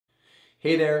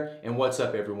Hey there, and what's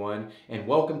up everyone, and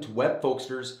welcome to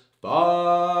WebFolkster's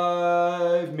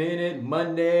 5-Minute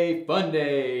Monday Fun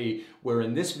Day, where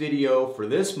in this video for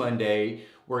this Monday,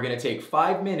 we're going to take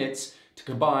 5 minutes to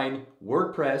combine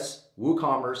WordPress,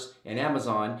 WooCommerce, and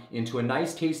Amazon into a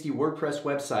nice tasty WordPress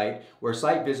website where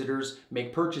site visitors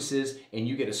make purchases and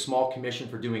you get a small commission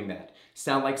for doing that.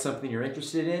 Sound like something you're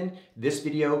interested in? This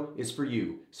video is for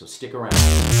you, so stick around.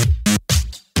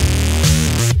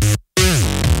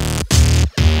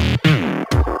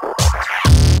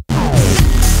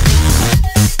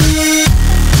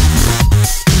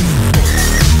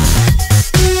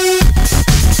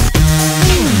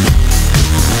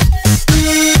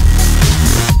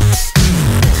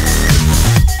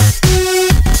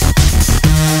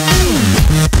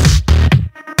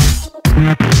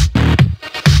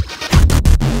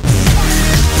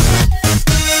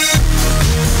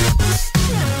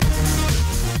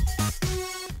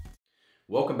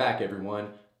 Welcome back everyone.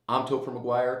 I'm Topher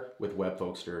McGuire with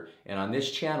WebFolkster, and on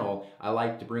this channel I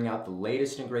like to bring out the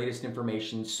latest and greatest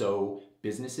information so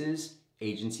businesses,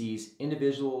 agencies,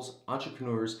 individuals,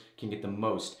 entrepreneurs can get the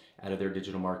most out of their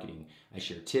digital marketing. I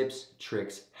share tips,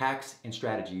 tricks, hacks, and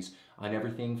strategies on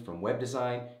everything from web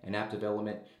design and app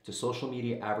development to social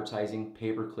media advertising,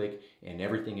 pay-per-click, and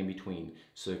everything in between.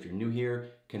 So if you're new here,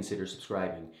 consider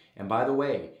subscribing. And by the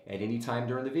way, at any time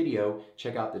during the video,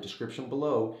 check out the description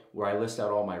below where I list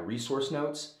out all my resource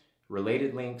notes,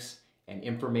 related links, and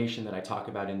information that I talk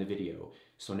about in the video.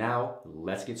 So now,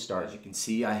 let's get started. As you can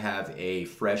see, I have a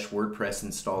fresh WordPress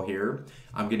install here.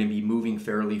 I'm going to be moving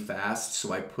fairly fast,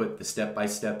 so I put the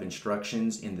step-by-step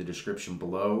instructions in the description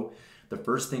below. The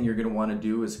first thing you're going to want to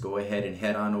do is go ahead and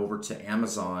head on over to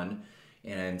Amazon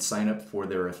and sign up for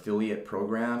their affiliate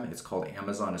program. It's called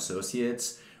Amazon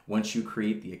Associates. Once you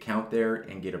create the account there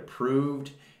and get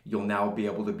approved, you'll now be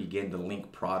able to begin to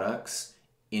link products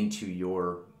into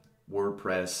your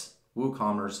WordPress,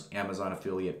 WooCommerce, Amazon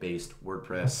affiliate-based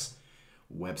WordPress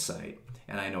website.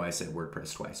 And I know I said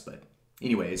WordPress twice, but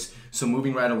anyways, so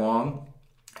moving right along,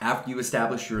 after you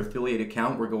establish your affiliate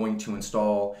account, we're going to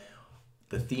install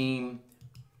the theme,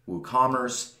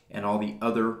 WooCommerce, and all the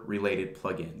other related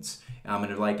plugins. And I'm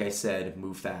going to, like I said,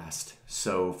 move fast.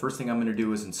 So first thing I'm going to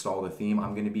do is install the theme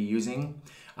I'm going to be using.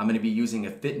 I'm going to be using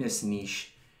a fitness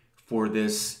niche for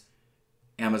this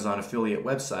Amazon affiliate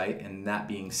website, and that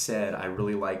being said, I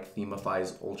really like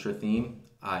Themify's Ultra theme.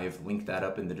 I've linked that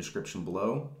up in the description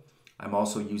below. I'm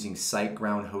also using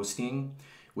SiteGround hosting,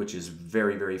 which is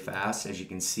very, very fast. As you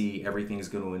can see, everything is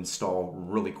going to install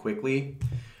really quickly.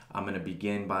 I'm going to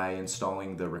begin by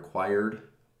installing the required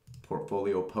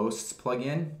Portfolio Posts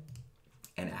plugin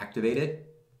and activate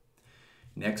it.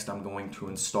 Next, I'm going to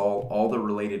install all the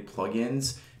related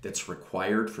plugins that's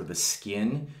required for the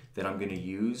skin that I'm going to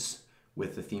use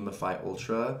with the Themify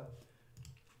Ultra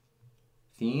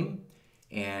theme.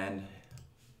 And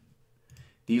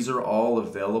these are all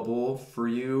available for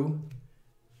you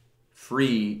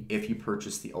free if you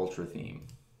purchase the Ultra theme.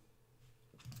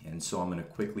 And so I'm going to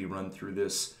quickly run through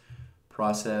this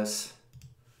process.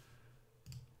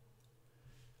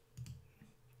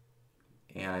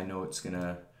 And I know it's going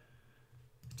to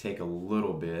take a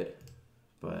little bit,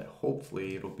 but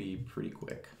hopefully it'll be pretty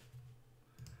quick.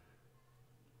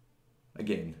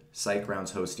 Again,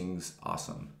 SiteGround's hosting's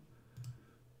awesome.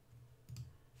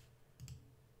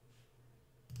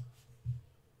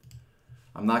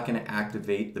 I'm not going to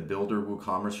activate the Builder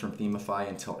WooCommerce from Themify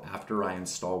until after I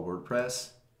install WordPress.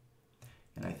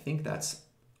 And I think that's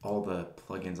all the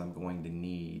plugins I'm going to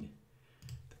need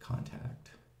to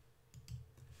contact.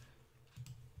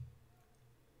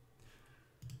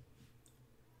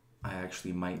 I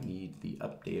actually might need the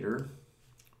updater.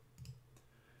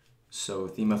 So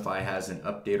Themify has an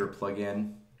updater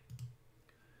plugin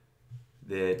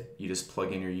that you just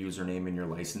plug in your username and your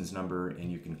license number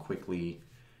and you can quickly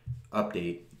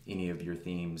update any of your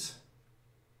themes.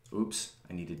 Oops,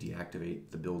 I need to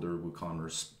deactivate the Builder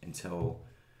WooCommerce until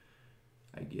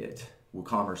I get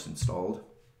WooCommerce installed.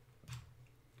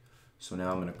 So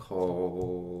now I'm going to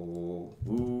call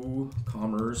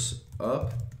WooCommerce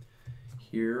up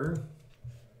here.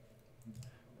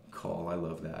 Call, I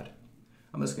love that.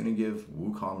 I'm just going to give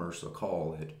WooCommerce a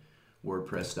call at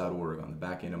WordPress.org on the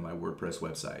back end of my WordPress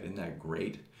website. Isn't that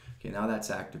great? Okay, now that's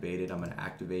activated. I'm going to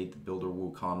activate the Builder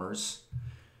WooCommerce.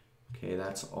 Okay,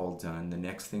 that's all done. The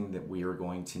next thing that we are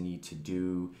going to need to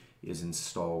do is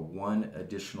install one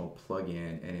additional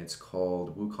plugin, and it's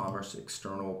called WooCommerce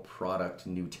External Product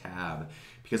New Tab.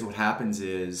 Because what happens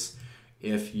is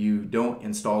if you don't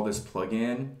install this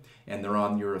plugin and they're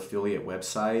on your affiliate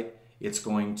website, it's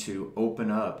going to open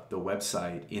up the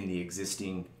website in the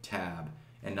existing tab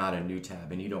and not a new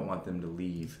tab, and you don't want them to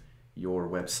leave your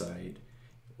website,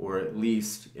 or at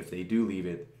least if they do leave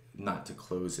it, not to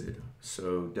close it.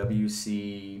 So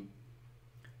WC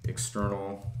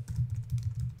external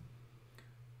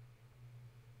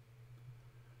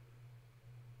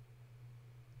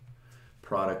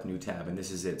product new tab, and this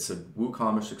is it. So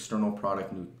WooCommerce external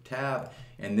product new tab,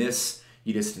 and this,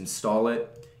 you just install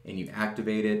it and you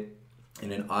activate it,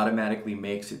 and it automatically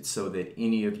makes it so that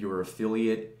any of your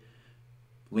affiliate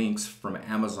links from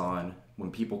Amazon,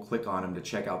 when people click on them to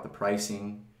check out the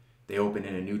pricing, they open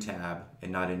in a new tab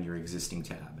and not in your existing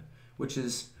tab, which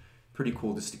is pretty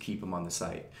cool just to keep them on the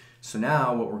site. So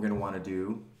now what we're going to want to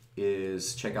do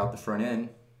is check out the front end,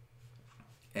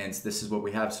 and this is what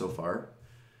we have so far,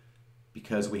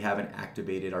 because we haven't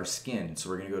activated our skin. So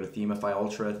we're going to go to Themify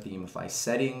Ultra, Themify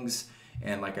Settings,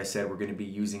 and like I said, we're going to be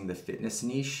using the fitness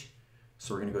niche.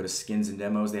 So we're going to go to Skins and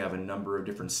Demos. They have a number of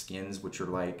different skins, which are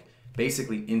like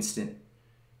basically instant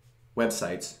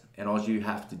websites, and all you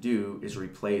have to do is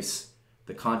replace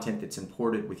the content that's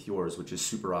imported with yours, which is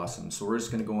super awesome. So we're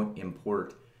just going to go and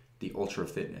import the Ultra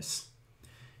Fitness.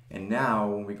 And now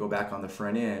when we go back on the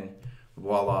front end,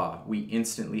 voila, we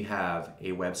instantly have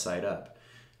a website up.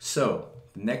 So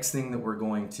the next thing that we're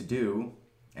going to do,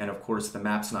 and of course the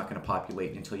map's not going to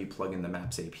populate until you plug in the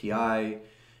Maps API.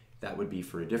 That would be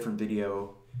for a different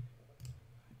video.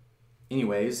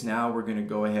 Anyways, now we're going to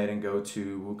go ahead and go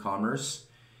to WooCommerce,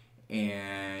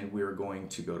 and we're going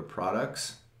to go to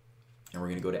Products, and we're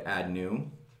going to go to Add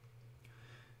New.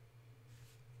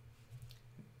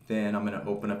 Then I'm going to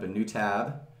open up a new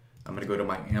tab. I'm going to go to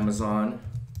my Amazon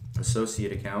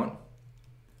associate account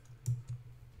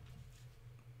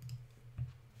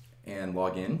and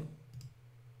log in.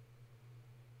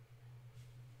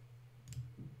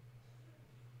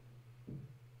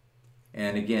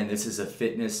 And again, this is a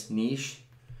fitness niche.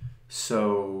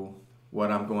 So what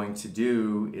I'm going to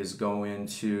do is go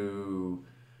into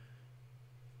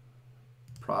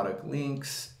product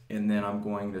links, and then I'm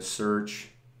going to search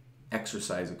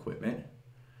exercise equipment,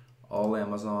 all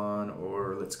Amazon,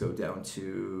 or let's go down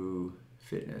to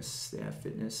fitness. They have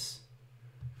fitness.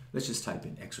 Let's just type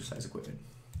in exercise equipment.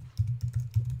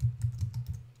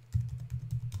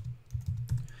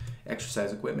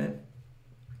 Exercise equipment.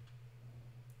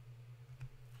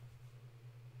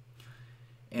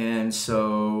 And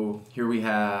so here we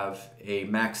have a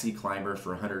Maxi climber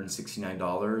for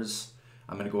 $169.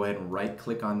 I'm going to go ahead and right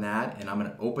click on that, and I'm going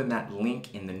to open that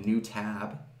link in the new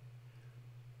tab.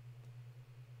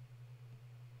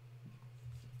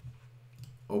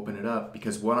 Open it up,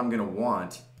 because what I'm going to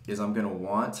want is I'm going to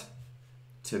want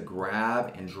to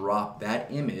grab and drop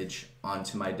that image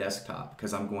onto my desktop,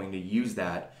 because I'm going to use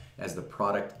that as the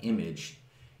product image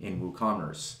in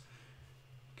WooCommerce.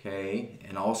 Okay,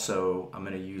 and also I'm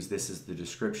going to use this as the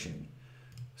description.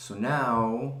 So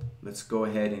now let's go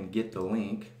ahead and get the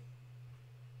link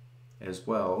as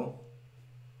well.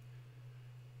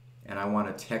 And I want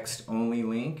a text only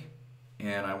link,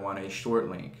 and I want a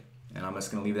short link. And I'm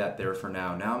just going to leave that there for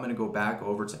now. Now I'm going to go back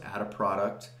over to add a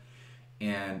product,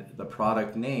 and the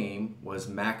product name was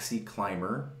Maxi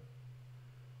Climber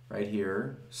right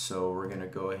here. So we're going to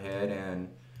go ahead and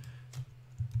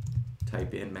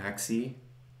type in Maxi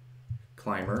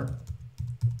Climber.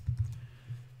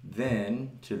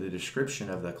 Then to the description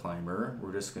of the climber,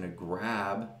 we're just going to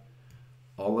grab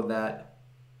all of that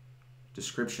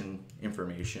description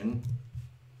information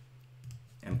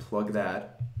and plug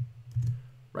that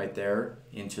right there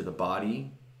into the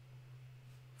body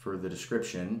for the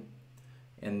description.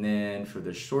 And then for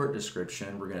the short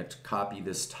description, we're going to copy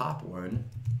this top one,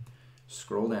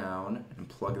 scroll down, and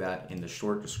plug that in the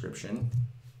short description.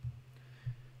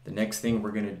 The next thing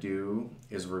we're going to do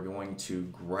is we're going to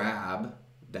grab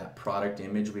that product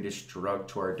image we just dragged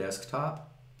to our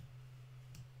desktop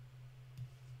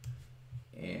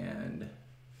and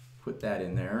put that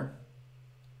in there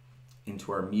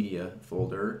into our media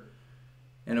folder.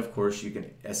 And of course you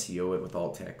can SEO it with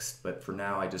alt text, but for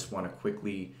now I just want to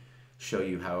quickly show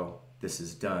you how this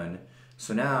is done.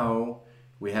 So now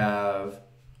we have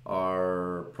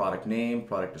our product name,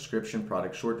 product description,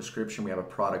 product short description, we have a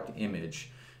product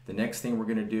image. The next thing we're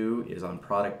going to do is on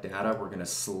product data, we're going to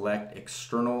select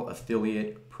external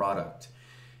affiliate product.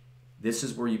 This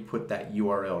is where you put that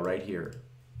URL right here.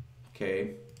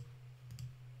 Okay.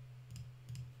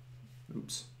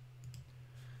 Oops.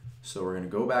 So we're going to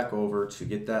go back over to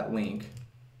get that link,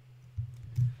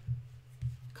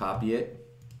 copy it,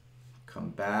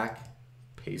 come back,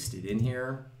 paste it in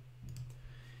here,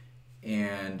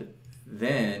 and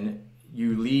then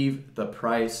you leave the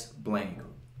price blank.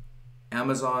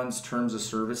 Amazon's terms of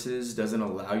services doesn't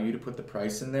allow you to put the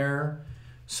price in there,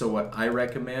 So what I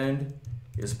recommend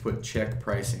is put check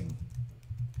pricing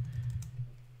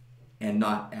and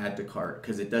not add to cart,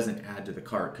 because it doesn't add to the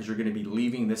cart, because you're going to be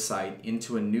leaving this site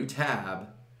into a new tab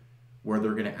where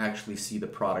they're going to actually see the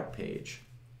product page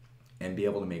and be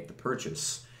able to make the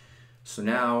purchase. So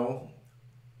now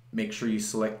make sure you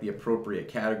select the appropriate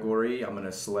category. I'm going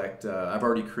to select, I've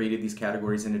already created these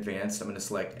categories in advance. I'm going to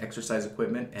select exercise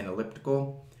equipment and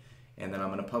elliptical, and then I'm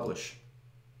going to publish.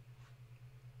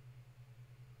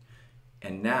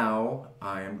 And now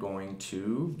I am going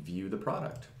to view the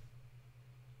product.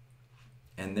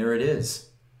 And there it is,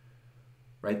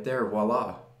 right there,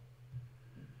 voila.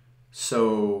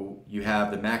 So you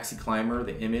have the Maxi Climber,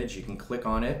 the image, you can click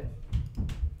on it,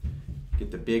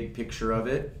 get the big picture of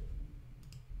it,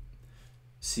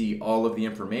 see all of the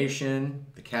information,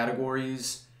 the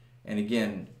categories, and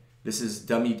again, this is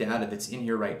dummy data that's in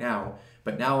here right now,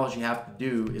 but now all you have to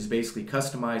do is basically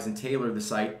customize and tailor the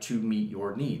site to meet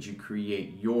your needs. You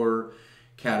create your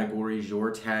categories,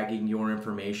 your tagging, your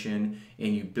information,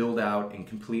 and you build out and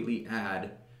completely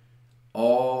add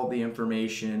all the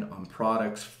information on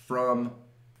products from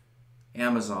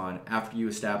Amazon after you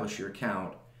establish your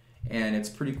account. And it's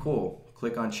pretty cool.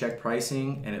 Click on check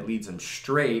pricing and it leads them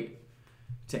straight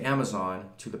to Amazon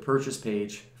to the purchase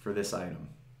page for this item.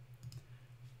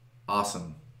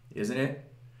 Awesome, isn't it?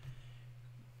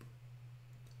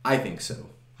 I think so.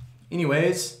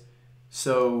 Anyways,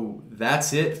 so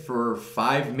that's it for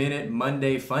 5-minute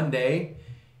Monday Fun Day.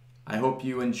 I hope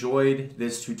you enjoyed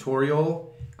this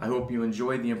tutorial. I hope you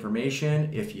enjoyed the information.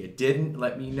 If you didn't,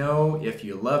 let me know. If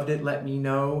you loved it, let me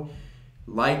know.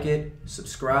 Like it,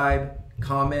 subscribe,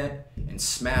 comment, and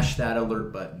smash that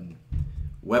alert button.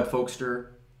 WebFolkster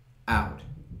out.